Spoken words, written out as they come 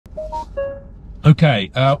Okay,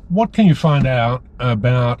 what can you find out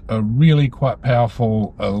about a really quite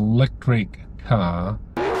powerful electric car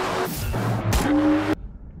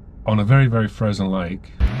on a very, very frozen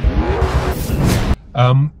lake?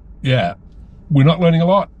 Yeah, we're not learning a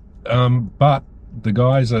lot, but the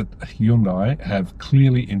guys at Hyundai have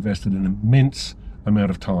clearly invested an immense amount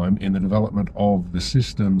of time in the development of the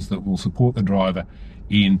systems that will support the driver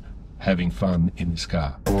in having fun in this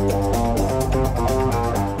car.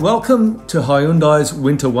 Welcome to Hyundai's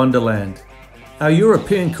Winter Wonderland. Our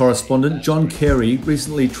European correspondent John Carey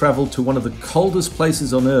recently travelled to one of the coldest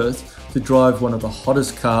places on Earth to drive one of the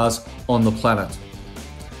hottest cars on the planet.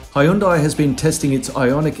 Hyundai has been testing its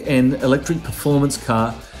Ioniq N electric performance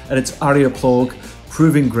car at its Arjeplog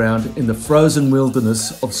proving ground in the frozen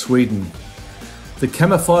wilderness of Sweden. The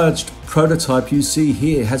camouflaged prototype you see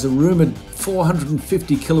here has a rumoured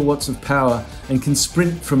 450 kilowatts of power and can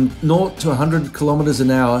sprint from 0 to 100 kilometers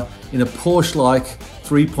an hour in a Porsche-like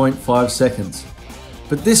 3.5 seconds.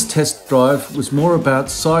 But this test drive was more about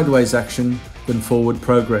sideways action than forward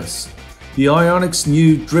progress. The Ioniq's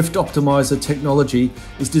new drift optimizer technology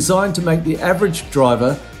is designed to make the average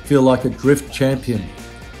driver feel like a drift champion.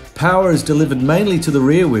 Power is delivered mainly to the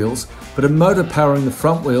rear wheels, but a motor powering the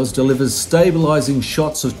front wheels delivers stabilizing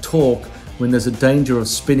shots of torque when there's a danger of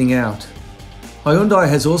spinning out. Hyundai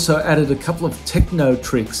has also added a couple of techno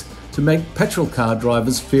tricks to make petrol car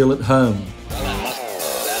drivers feel at home.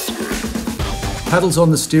 Paddles on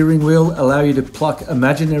the steering wheel allow you to pluck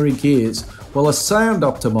imaginary gears, while a sound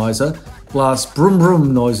optimizer blasts brum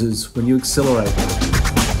brum noises when you accelerate.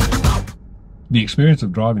 The experience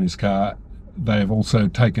of driving this car, they have also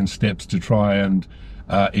taken steps to try and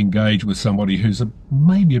engage with somebody who's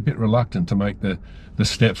maybe a bit reluctant to make the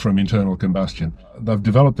step from internal combustion. They've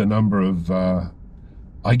developed a number of,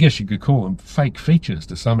 I guess you could call them fake features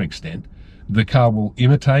to some extent. The car will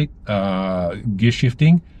imitate gear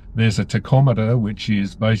shifting. There's a tachometer, which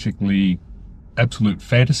is basically absolute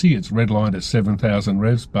fantasy. It's redlined at 7,000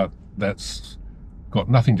 revs, but that's got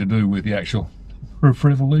nothing to do with the actual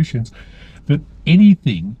revolutions that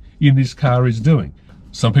anything in this car is doing.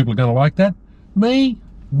 Some people are going to like that. Me?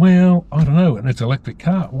 Well, I don't know, and it's an electric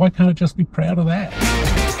car. Why can't it just be proud of that?